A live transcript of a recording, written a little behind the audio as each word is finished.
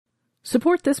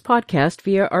Support this podcast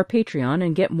via our Patreon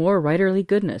and get more writerly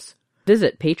goodness.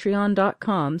 Visit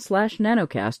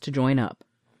patreon.com/nanocast to join up.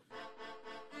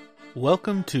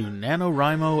 Welcome to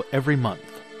NaNoWriMo Every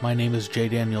Month. My name is J.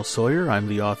 Daniel Sawyer. I'm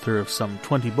the author of some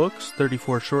 20 books,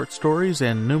 34 short stories,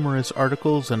 and numerous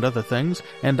articles and other things,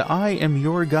 and I am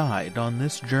your guide on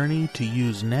this journey to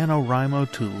use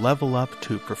NaNoWriMo to level up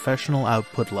to professional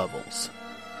output levels.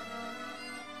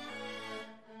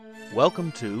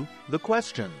 Welcome to The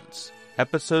Questions,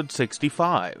 Episode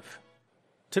 65.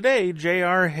 Today,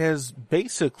 JR has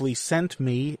basically sent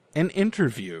me an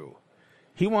interview.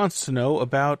 He wants to know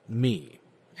about me,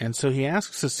 and so he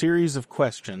asks a series of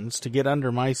questions to get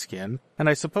under my skin, and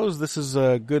I suppose this is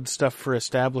good stuff for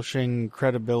establishing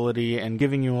credibility and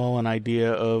giving you all an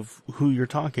idea of who you're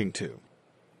talking to.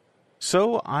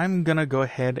 So I'm gonna go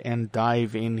ahead and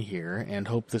dive in here and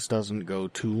hope this doesn't go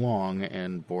too long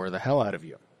and bore the hell out of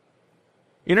you.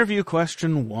 Interview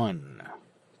question 1.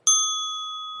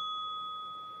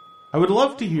 I would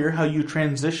love to hear how you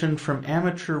transitioned from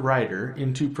amateur writer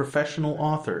into professional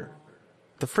author.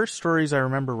 The first stories I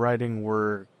remember writing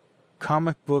were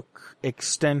comic book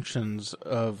extensions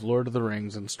of Lord of the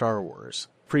Rings and Star Wars,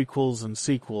 prequels and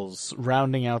sequels,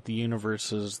 rounding out the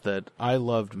universes that I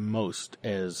loved most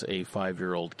as a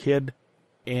 5-year-old kid,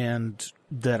 and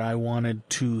that I wanted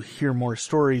to hear more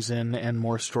stories in, and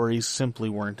more stories simply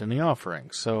weren't in the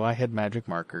offering. So I had magic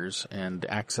markers and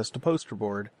access to poster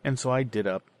board, and so I did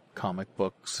up comic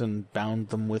books and bound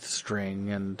them with string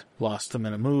and lost them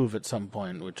in a move at some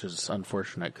point, which is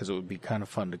unfortunate because it would be kind of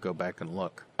fun to go back and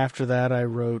look. After that, I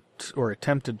wrote, or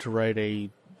attempted to write, a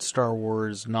Star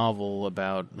Wars novel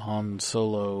about Han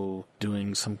Solo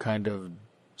doing some kind of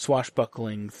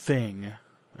swashbuckling thing.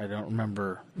 I don't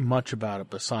remember much about it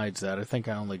besides that. I think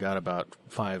I only got about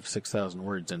 5,000-6,000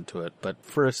 words into it, but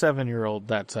for a 7-year-old,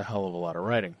 that's a hell of a lot of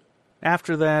writing.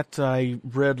 After that, I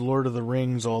read Lord of the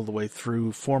Rings all the way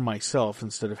through for myself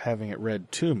instead of having it read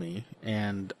to me,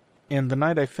 and the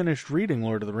night I finished reading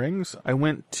Lord of the Rings, I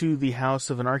went to the house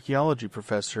of an archaeology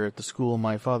professor at the school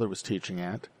my father was teaching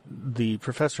at. The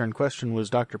professor in question was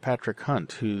Dr. Patrick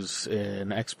Hunt, who's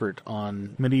an expert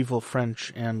on medieval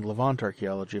French and Levant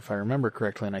archaeology, if I remember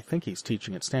correctly, and I think he's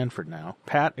teaching at Stanford now.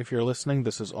 Pat, if you're listening,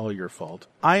 this is all your fault.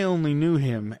 I only knew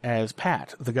him as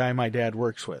Pat, the guy my dad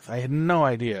works with. I had no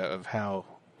idea of how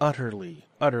utterly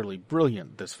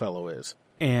brilliant this fellow is.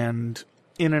 And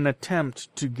in an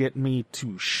attempt to get me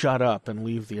to shut up and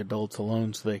leave the adults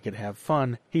alone so they could have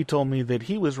fun, he told me that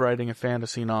he was writing a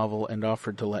fantasy novel and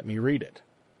offered to let me read it.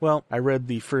 Well, I read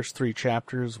the first 3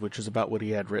 chapters, which is about what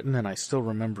he had written, and I still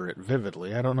remember it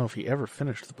vividly. I don't know if he ever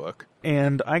finished the book.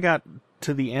 And I got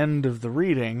to the end of the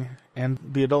reading, and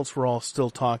the adults were all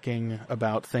still talking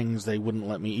about things they wouldn't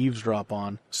let me eavesdrop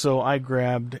on. So I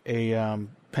grabbed a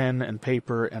pen and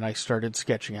paper, and I started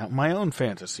sketching out my own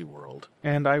fantasy world.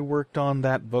 And I worked on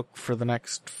that book for the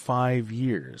next 5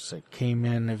 years. It came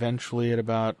in eventually at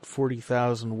about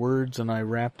 40,000 words, and I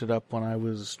wrapped it up when I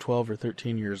was 12 or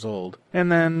 13 years old. And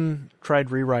then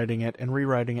tried rewriting it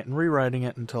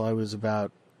until I was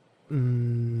about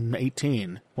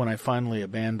 18, when I finally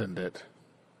abandoned it.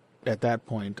 At that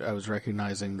point, I was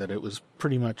recognizing that it was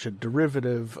pretty much a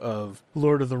derivative of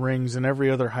Lord of the Rings and every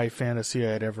other high fantasy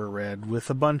I had ever read,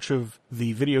 with a bunch of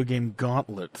the video game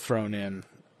Gauntlet thrown in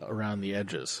around the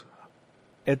edges.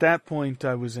 At that point,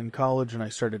 I was in college and I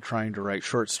started trying to write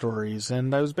short stories,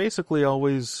 and I was basically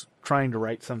always trying to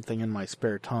write something in my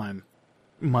spare time.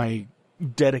 My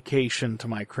dedication to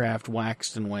my craft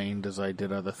waxed and waned as I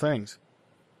did other things.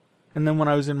 And then when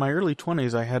I was in my early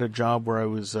 20s, I had a job where I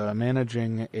was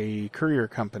managing a courier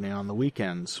company on the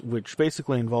weekends, which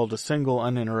basically involved a single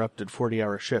uninterrupted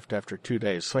 40-hour shift after 2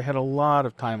 days. So I had a lot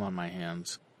of time on my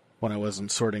hands when I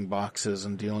wasn't sorting boxes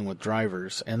and dealing with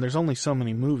drivers. And there's only so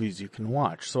many movies you can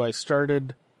watch. So I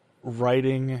started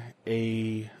writing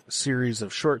a series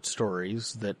of short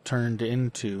stories that turned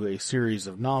into a series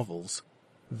of novels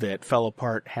that fell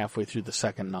apart halfway through the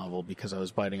second novel because I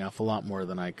was biting off a lot more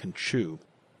than I could chew.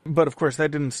 But of course,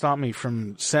 that didn't stop me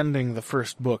from sending the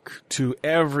first book to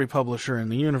every publisher in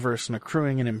the universe and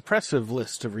accruing an impressive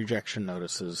list of rejection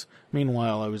notices.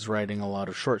 Meanwhile, I was writing a lot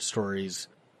of short stories,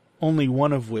 only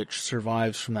one of which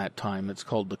survives from that time. It's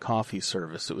called The Coffee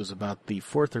Service. It was about the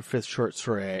 4th or 5th short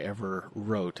story I ever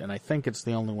wrote, and I think it's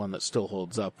the only one that still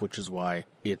holds up, which is why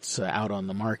it's out on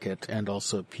the market and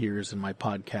also appears in my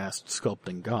podcast,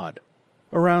 Sculpting God.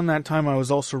 Around that time, I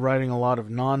was also writing a lot of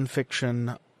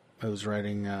nonfiction. I was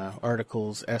writing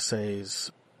articles,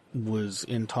 essays, was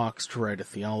in talks to write a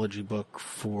theology book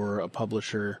for a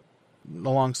publisher,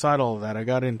 alongside all of that, I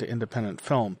got into independent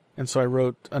film. And so I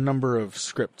wrote a number of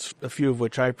scripts, a few of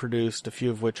which I produced, a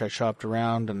few of which I shopped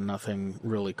around, and nothing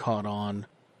really caught on.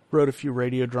 Wrote a few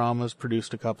radio dramas,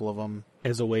 produced a couple of them,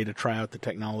 as a way to try out the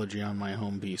technology on my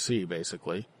home PC,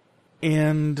 basically.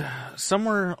 And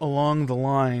somewhere along the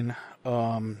line,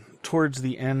 towards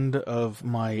the end of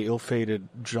my ill-fated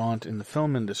jaunt in the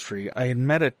film industry, I had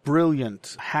met a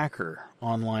brilliant hacker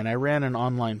online. I ran an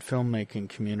online filmmaking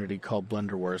community called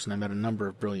Blender Wars, and I met a number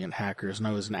of brilliant hackers, and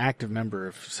I was an active member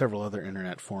of several other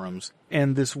internet forums.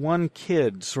 And this one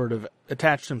kid sort of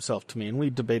attached himself to me, and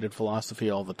we debated philosophy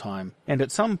all the time. And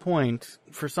at some point,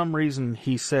 for some reason,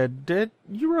 he said,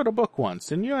 you wrote a book once,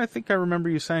 didn't you? I think I remember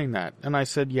you saying that. And I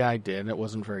said, yeah, I did. It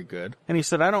wasn't very good. And he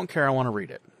said, I don't care. I want to read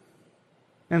it.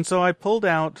 And so I pulled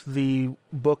out the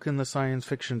book in the science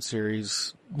fiction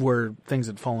series where things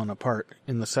had fallen apart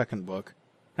in the second book,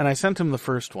 and I sent him the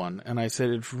first one, and I said,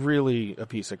 it's really a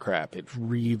piece of crap. It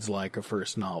reads like a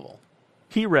first novel.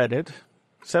 He read it,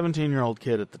 17-year-old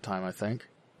kid at the time, I think,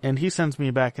 and he sends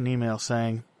me back an email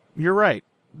saying, you're right,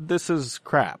 this is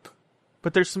crap.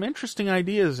 But there's some interesting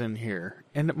ideas in here,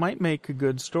 and it might make a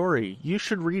good story. You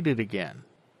should read it again.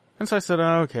 And so I said,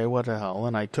 oh, okay, what the hell?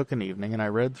 And I took an evening, and I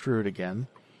read through it again.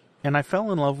 And I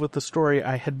fell in love with the story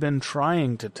I had been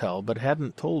trying to tell, but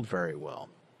hadn't told very well.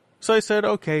 So I said,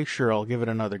 okay, sure, I'll give it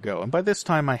another go. And by this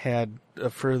time I had a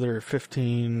further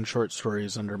 15 short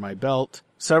stories under my belt.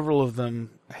 Several of them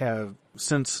have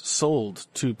since sold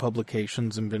to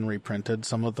publications and been reprinted.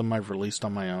 Some of them I've released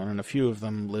on my own, and a few of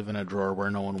them live in a drawer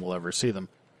where no one will ever see them.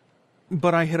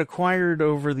 But I had acquired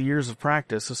over the years of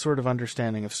practice a sort of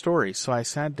understanding of story, so I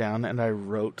sat down and I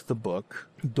wrote the book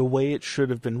the way it should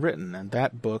have been written, and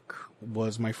that book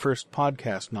was my first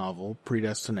podcast novel,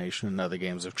 Predestination and Other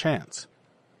Games of Chance.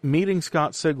 Meeting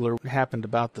Scott Sigler happened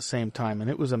about the same time, and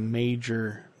it was a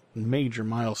major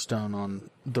milestone on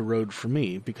the road for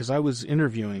me, because I was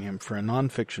interviewing him for a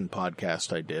nonfiction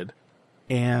podcast I did,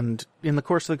 and in the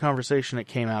course of the conversation it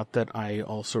came out that I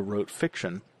also wrote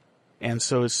fiction. And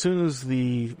so as soon as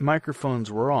the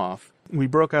microphones were off, we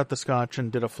broke out the scotch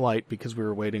and did a flight because we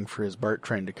were waiting for his BART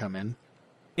train to come in.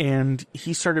 And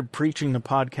he started preaching the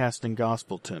podcasting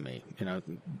gospel to me,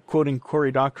 quoting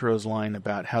Cory Doctorow's line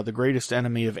about how the greatest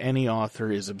enemy of any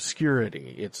author is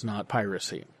obscurity. It's not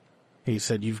piracy. He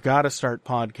said, you've got to start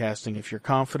podcasting. If you're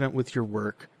confident with your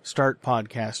work, start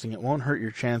podcasting. It won't hurt your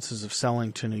chances of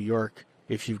selling to New York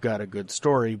if you've got a good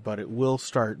story, but it will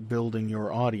start building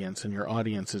your audience, and your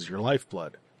audience is your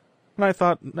lifeblood. And I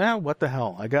thought, what the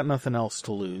hell? I got nothing else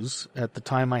to lose. At the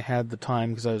time I had the time,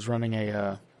 because I was running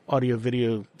a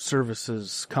audio-video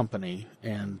services company,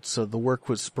 and so the work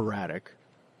was sporadic.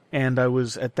 And I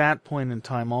was, at that point in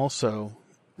time, also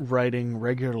writing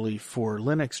regularly for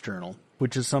Linux Journal,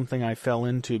 which is something I fell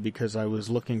into because I was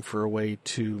looking for a way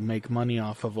to make money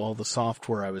off of all the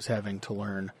software I was having to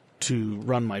learn to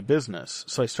run my business.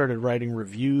 So I started writing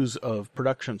reviews of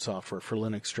production software for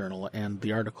Linux Journal, and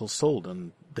the articles sold,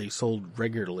 and they sold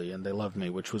regularly, and they loved me,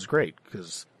 which was great,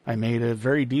 because I made a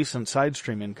very decent side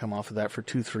stream income off of that for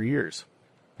 2-3 years.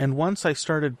 And once I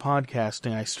started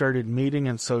podcasting, I started meeting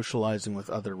and socializing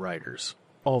with other writers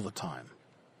all the time.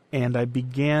 And I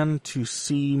began to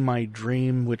see my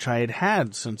dream, which I had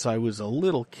had since I was a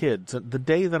little kid. The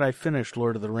day that I finished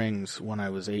Lord of the Rings when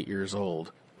I was 8 years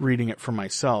old, reading it for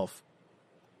myself,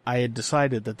 I had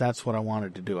decided that that's what I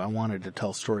wanted to do. I wanted to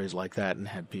tell stories like that and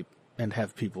have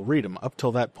people read them. Up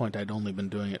till that point, I'd only been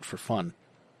doing it for fun.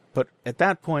 But at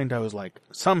that point, I was like,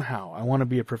 somehow, I want to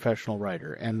be a professional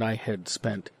writer. And I had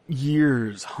spent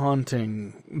years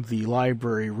haunting the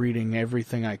library, reading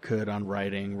everything I could on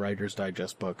writing, Writer's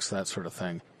Digest books, that sort of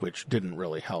thing, which didn't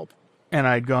really help. And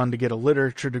I'd gone to get a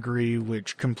literature degree,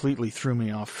 which completely threw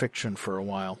me off fiction for a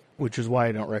while, which is why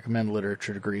I don't recommend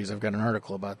literature degrees. I've got an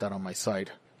article about that on my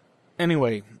site.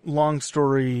 Anyway, long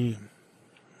story,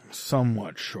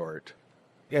 somewhat short.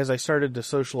 As I started to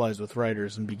socialize with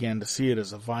writers and began to see it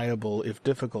as a viable, if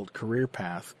difficult, career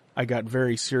path, I got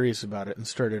very serious about it and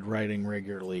started writing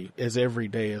regularly, as every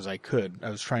day as I could. I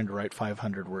was trying to write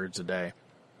 500 words a day.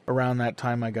 Around that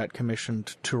time, I got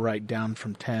commissioned to write Down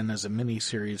from 10 as a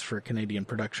mini-series for a Canadian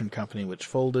production company which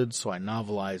folded, so I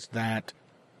novelized that.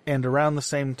 And around the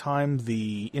same time,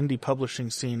 the indie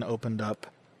publishing scene opened up,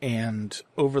 and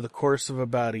over the course of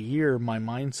about a year, my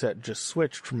mindset just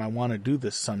switched from I want to do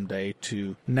this someday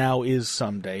to now is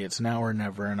someday. It's now or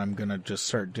never, and I'm going to just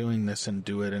start doing this and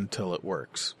do it until it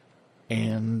works.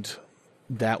 And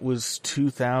that was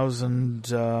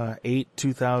 2008,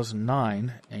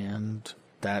 2009, and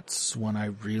that's when I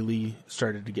really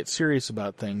started to get serious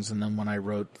about things. And then when I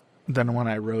wrote Then when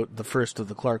I wrote the first of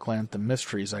the Clark Lantham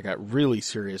mysteries, I got really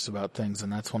serious about things,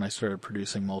 and that's when I started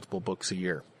producing multiple books a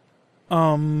year.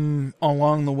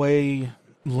 Along the way,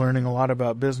 learning a lot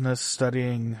about business,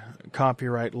 studying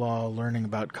copyright law, learning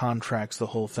about contracts, the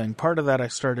whole thing. Part of that I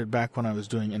started back when I was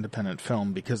doing independent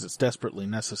film because it's desperately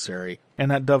necessary,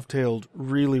 and that dovetailed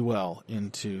really well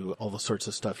into all the sorts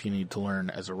of stuff you need to learn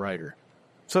as a writer.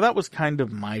 So that was kind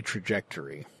of my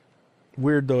trajectory.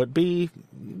 Weird though it be,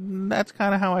 that's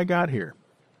kind of how I got here.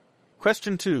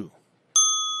 Question 2.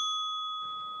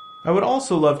 I would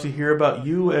also love to hear about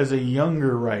you as a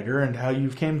younger writer and how you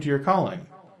came to your calling.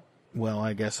 Well,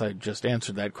 I guess I just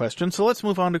answered that question, so let's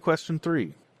move on to question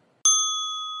 3.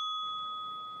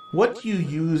 What do you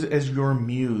use as your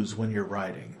muse when you're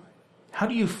writing? How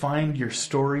do you find your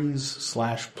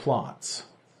stories/plots?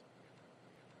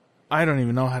 I don't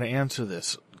even know how to answer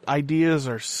this. Ideas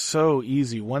are so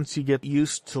easy once you get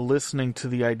used to listening to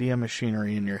the idea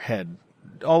machinery in your head.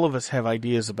 All of us have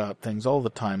ideas about things all the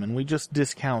time, and we just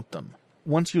discount them.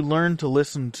 Once you learn to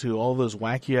listen to all those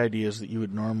wacky ideas that you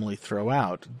would normally throw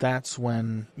out, that's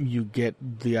when you get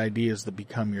the ideas that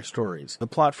become your stories. The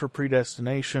plot for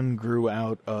Predestination grew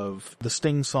out of the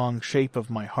Sting song Shape of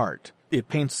My Heart. It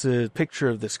paints a picture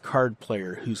of this card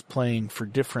player who's playing for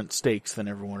different stakes than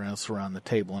everyone else around the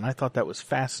table, and I thought that was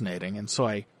fascinating, and so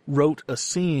I wrote a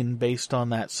scene based on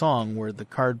that song where the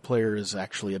card player is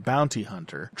actually a bounty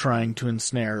hunter trying to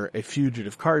ensnare a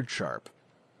fugitive card sharp.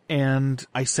 And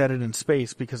I set it in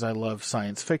space because I love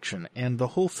science fiction, and the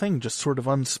whole thing just sort of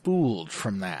unspooled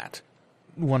from that.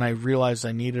 When I realized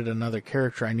I needed another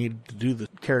character, I needed to do the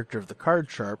character of the card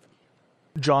sharp.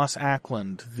 Joss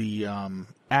Ackland, the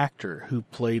actor who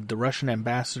played the Russian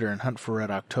ambassador in Hunt for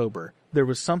Red October, there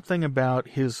was something about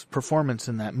his performance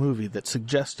in that movie that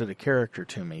suggested a character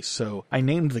to me, so I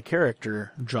named the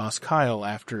character Joss Kyle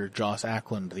after Joss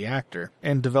Ackland, the actor,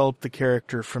 and developed the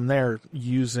character from there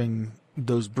using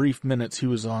those brief minutes he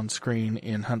was on screen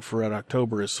in Hunt for Red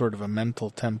October as sort of a mental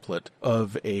template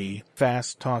of a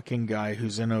fast-talking guy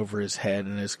who's in over his head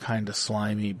and is kind of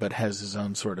slimy but has his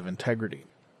own sort of integrity.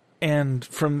 And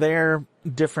from there,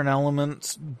 different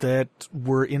elements that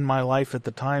were in my life at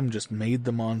the time just made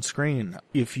them on screen.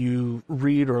 If you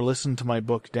read or listen to my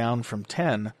book Down from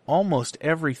 10, almost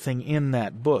everything in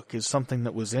that book is something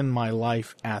that was in my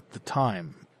life at the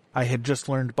time. I had just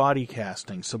learned body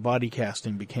casting, so body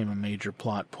casting became a major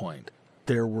plot point.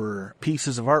 There were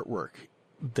pieces of artwork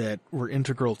that were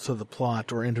integral to the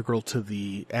plot or integral to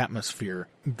the atmosphere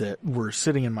that were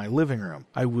sitting in my living room.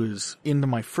 I was into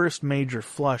my first major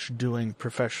flush doing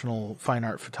professional fine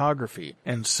art photography,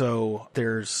 and so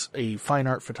there's a fine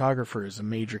art photographer as a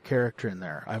major character in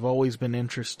there. I've always been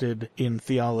interested in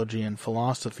theology and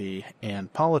philosophy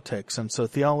and politics, and so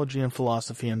theology and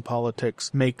philosophy and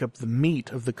politics make up the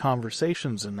meat of the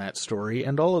conversations in that story,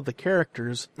 and all of the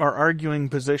characters are arguing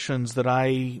positions that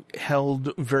I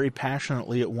held very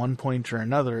passionately at one point or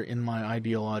another in my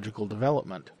ideological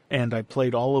development. And I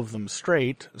played all of them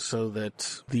straight so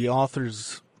that the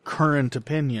author's current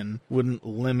opinion wouldn't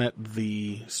limit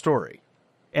the story.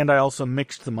 And I also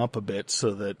mixed them up a bit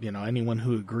so that, anyone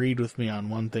who agreed with me on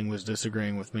one thing was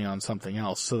disagreeing with me on something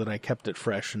else, so that I kept it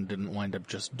fresh and didn't wind up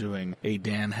just doing a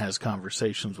Dan has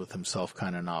conversations with himself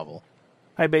kind of novel.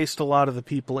 I based a lot of the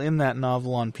people in that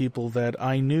novel on people that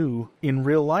I knew in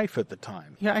real life at the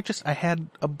time. I had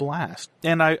a blast.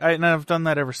 And I've done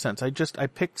that ever since. I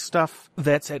pick stuff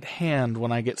that's at hand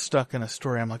when I get stuck in a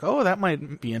story. I'm like, oh, that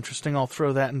might be interesting. I'll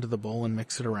throw that into the bowl and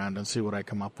mix it around and see what I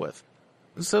come up with.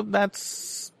 So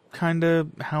that's kind of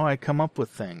how I come up with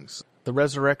things. The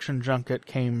Resurrection Junket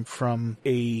came from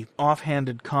a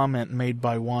offhanded comment made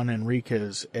by Juan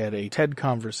Enriquez at a TED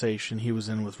conversation he was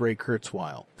in with Ray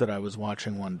Kurzweil that I was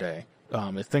watching one day.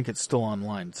 I think it's still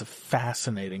online. It's a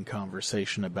fascinating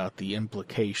conversation about the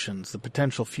implications, the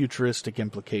potential futuristic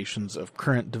implications of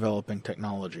current developing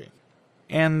technology.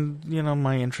 And,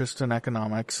 my interest in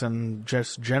economics and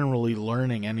just generally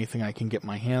learning anything I can get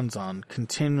my hands on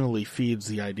continually feeds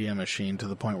the idea machine to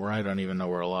the point where I don't even know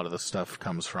where a lot of the stuff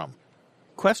comes from.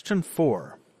 Question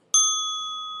 4.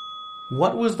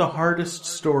 What was the hardest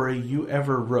story you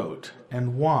ever wrote,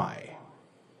 and why?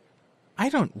 I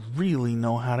don't really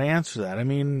know how to answer that.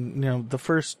 The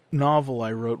first novel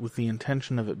I wrote with the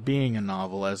intention of it being a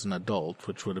novel as an adult,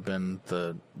 which would have been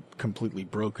the completely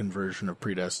broken version of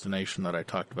Predestination that I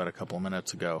talked about a couple of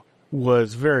minutes ago,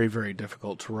 was very, very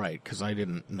difficult to write because I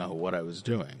didn't know what I was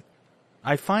doing.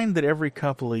 I find that every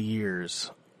couple of years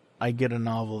I get a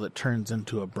novel that turns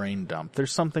into a brain dump.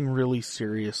 There's something really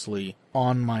seriously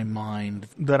on my mind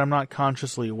that I'm not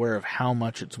consciously aware of how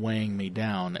much it's weighing me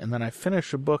down. And then I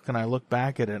finish a book and I look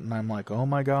back at it and I'm like, oh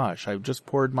my gosh, I've just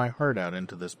poured my heart out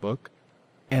into this book.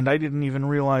 And I didn't even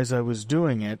realize I was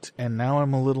doing it, and now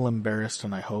I'm a little embarrassed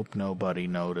and I hope nobody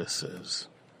notices.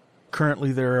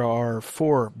 Currently, there are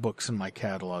 4 books in my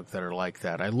catalog that are like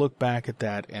that. I look back at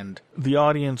that, and the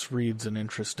audience reads an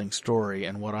interesting story,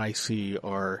 and what I see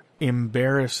are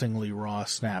embarrassingly raw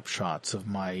snapshots of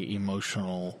my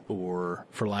emotional, or,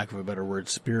 for lack of a better word,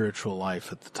 spiritual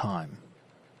life at the time.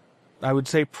 I would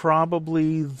say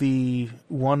probably the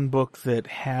one book that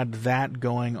had that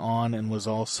going on and was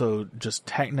also just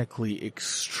technically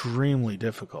extremely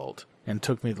difficult and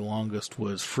took me the longest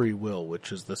was Free Will,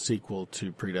 which is the sequel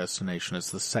to Predestination. It's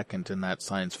the second in that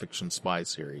science fiction spy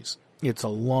series. It's a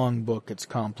long book, it's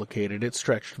complicated, it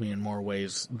stretched me in more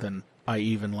ways than I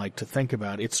even like to think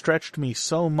about. It stretched me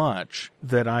so much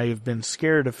that I have been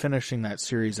scared of finishing that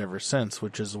series ever since,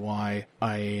 which is why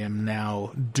I am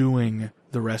now doing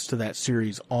the rest of that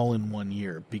series all in 1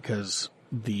 year, because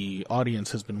the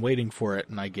audience has been waiting for it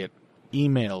and I get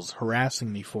emails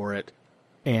harassing me for it,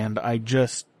 and I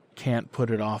just can't put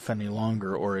it off any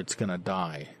longer or it's going to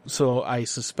die. So I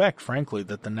suspect, frankly,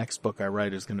 that the next book I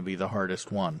write is going to be the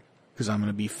hardest one, because I'm going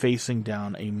to be facing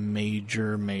down a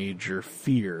major, major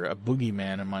fear, a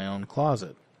boogeyman in my own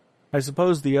closet. I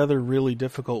suppose the other really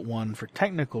difficult one, for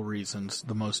technical reasons,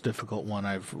 the most difficult one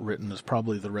I've written is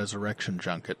probably The Resurrection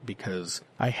Junket, because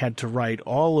I had to write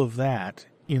all of that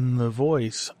in the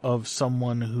voice of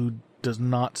someone who does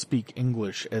not speak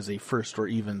English as a first or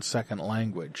even second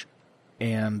language.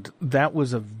 And that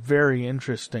was a very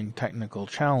interesting technical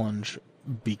challenge,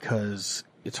 because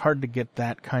it's hard to get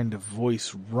that kind of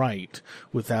voice right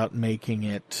without making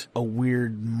it a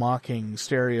weird mocking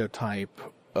stereotype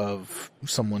of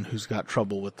someone who's got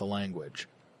trouble with the language.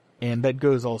 And that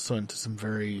goes also into some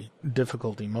very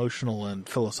difficult emotional and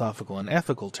philosophical and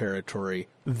ethical territory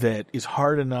that is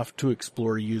hard enough to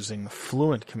explore using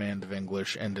fluent command of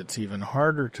English, and it's even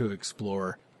harder to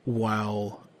explore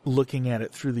while looking at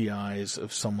it through the eyes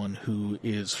of someone who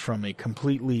is from a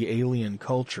completely alien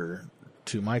culture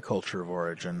to my culture of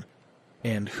origin,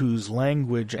 and whose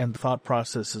language and thought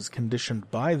processes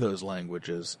conditioned by those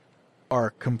languages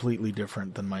are completely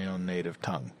different than my own native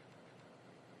tongue.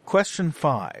 Question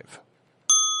 5.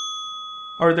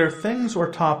 Are there things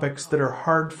or topics that are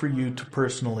hard for you to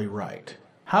personally write?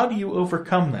 How do you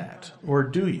overcome that? Or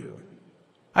do you?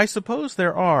 I suppose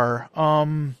there are.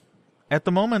 At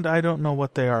the moment, I don't know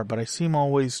what they are, but I seem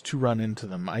always to run into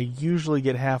them. I usually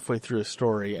get halfway through a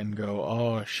story and go,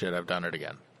 oh shit, I've done it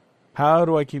again. How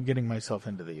do I keep getting myself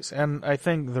into these? And I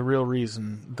think the real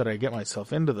reason that I get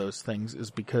myself into those things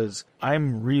is because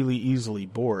I'm really easily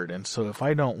bored, and so if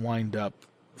I don't wind up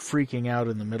freaking out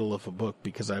in the middle of a book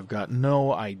because I've got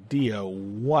no idea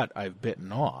what I've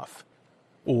bitten off,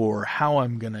 or how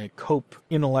I'm going to cope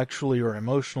intellectually or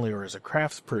emotionally or as a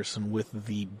craftsperson with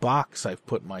the box I've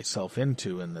put myself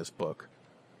into in this book,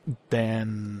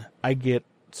 then I get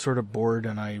sort of bored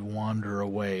and I wander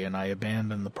away and I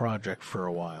abandon the project for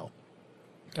a while.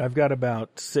 I've got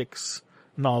about 6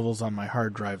 novels on my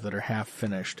hard drive that are half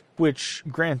finished, which,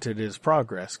 granted, is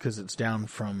progress because it's down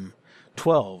from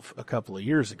 12 a couple of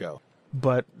years ago.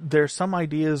 But there's some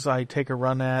ideas I take a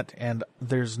run at, and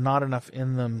there's not enough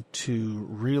in them to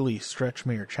really stretch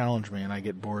me or challenge me, and I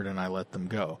get bored and I let them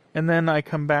go. And then I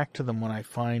come back to them when I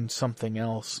find something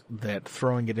else that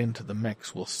throwing it into the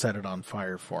mix will set it on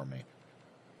fire for me.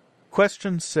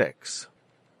 Question 6.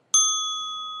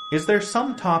 Is there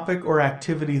some topic or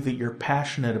activity that you're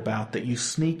passionate about that you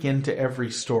sneak into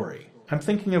every story? I'm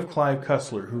thinking of Clive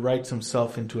Cussler, who writes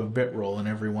himself into a bit role in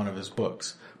every one of his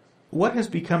books. What has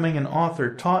becoming an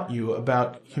author taught you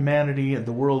about humanity and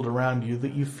the world around you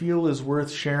that you feel is worth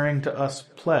sharing to us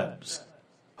plebs?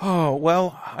 Oh,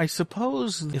 well, I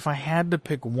suppose if I had to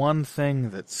pick one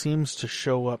thing that seems to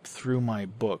show up through my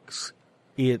books,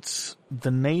 it's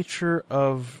the nature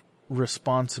of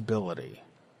responsibility.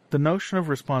 The notion of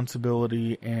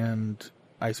responsibility and,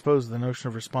 I suppose, the notion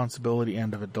of responsibility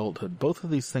and of adulthood, both of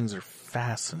these things are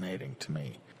fascinating to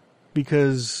me.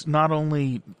 Because not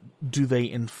only do they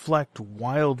inflect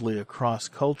wildly across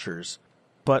cultures,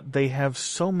 but they have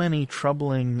so many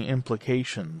troubling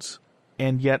implications,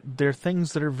 and yet they're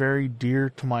things that are very dear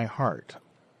to my heart.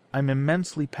 I'm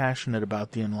immensely passionate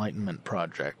about the Enlightenment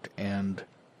Project, and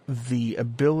the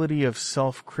ability of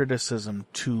self-criticism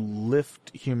to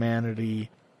lift humanity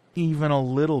even a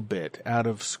little bit out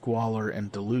of squalor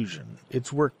and delusion.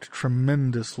 It's worked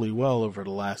tremendously well over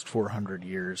the last 400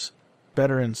 years.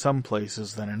 better in some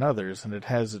places than in others, and it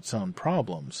has its own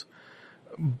problems.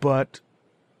 But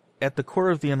at the core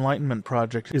of the Enlightenment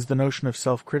Project is the notion of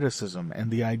self-criticism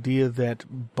and the idea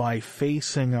that by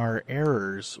facing our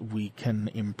errors, we can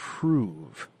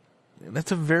improve.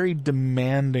 That's a very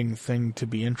demanding thing to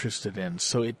be interested in,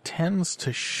 so it tends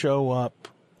to show up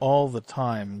all the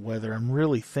time, whether I'm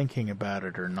really thinking about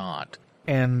it or not.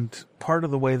 And part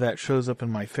of the way that shows up in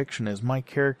my fiction is my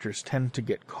characters tend to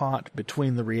get caught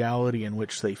between the reality in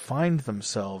which they find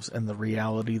themselves and the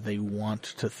reality they want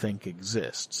to think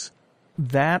exists.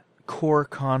 That core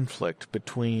conflict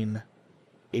between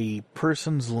a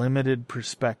person's limited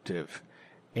perspective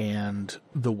and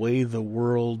the way the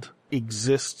world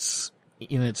exists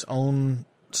in its own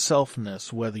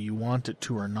selfness, whether you want it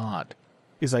to or not,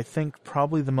 is, I think,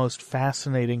 probably the most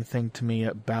fascinating thing to me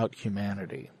about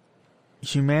humanity.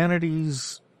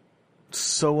 Humanity's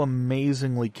so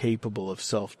amazingly capable of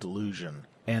self-delusion,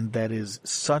 and that is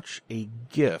such a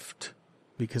gift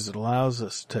because it allows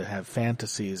us to have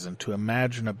fantasies and to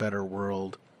imagine a better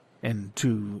world and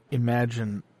to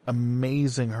imagine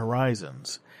amazing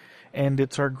horizons. And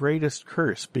it's our greatest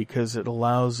curse because it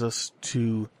allows us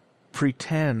to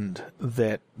pretend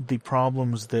that the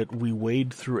problems that we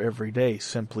wade through every day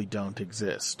simply don't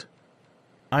exist.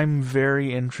 I'm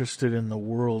very interested in the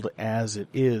world as it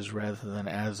is rather than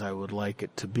as I would like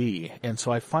it to be, and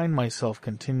so I find myself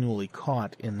continually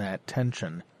caught in that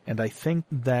tension, and I think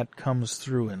that comes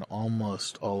through in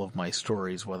almost all of my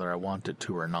stories, whether I want it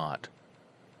to or not.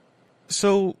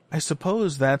 So, I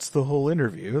suppose that's the whole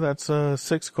interview. That's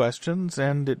 6 questions,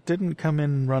 and it didn't come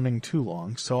in running too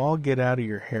long, so I'll get out of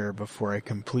your hair before I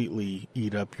completely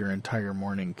eat up your entire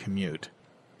morning commute.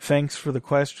 Thanks for the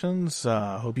questions.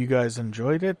 Hope you guys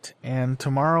enjoyed it, and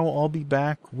tomorrow I'll be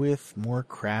back with more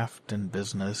craft and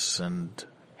business and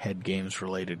head games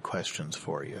related questions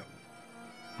for you.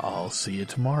 I'll see you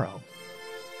tomorrow.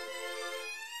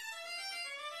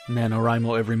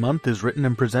 NaNoWriMo Every Month is written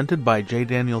and presented by J.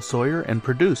 Daniel Sawyer and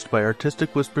produced by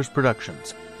Artistic Whispers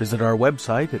Productions. Visit our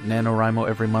website at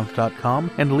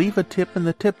nanowrimoeverymonth.com and leave a tip in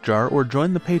the tip jar or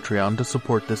join the Patreon to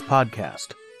support this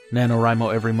podcast.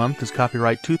 NaNoWriMo Every Month is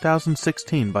copyright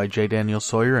 2016 by J. Daniel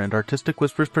Sawyer and Artistic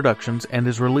Whispers Productions and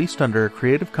is released under a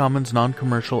Creative Commons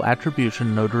Non-Commercial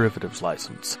Attribution No Derivatives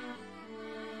license.